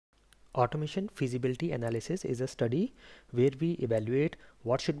Automation feasibility analysis is a study where we evaluate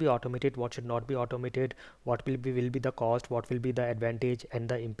what should be automated, what should not be automated, what will be the cost, what will be the advantage and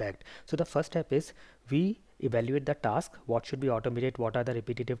the impact. So the first step is we evaluate the task, what should be automated, what are the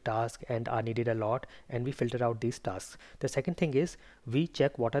repetitive tasks and are needed a lot, and we filter out these tasks. The second thing is we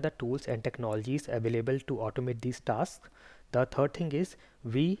check what are the tools and technologies available to automate these tasks. The third thing is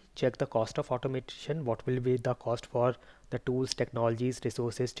we check the cost of automation, what will be the cost for the tools, technologies,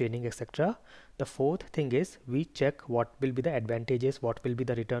 resources, training, etc. The fourth thing is we check what will be the advantages, what will be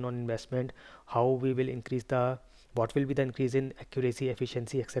the return on investment, how we will increase the what will be the increase in accuracy,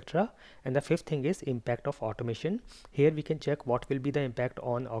 efficiency, etc. And the fifth thing is impact of automation. Here we can check what will be the impact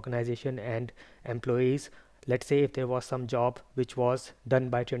on organization and employees. Let's say if there was some job which was done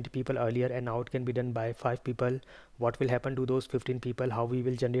by 20 people earlier and now it can be done by 5 people, what will happen to those 15 people, how we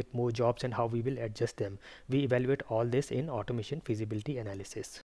will generate more jobs and how we will adjust them. We evaluate all this in automation feasibility analysis.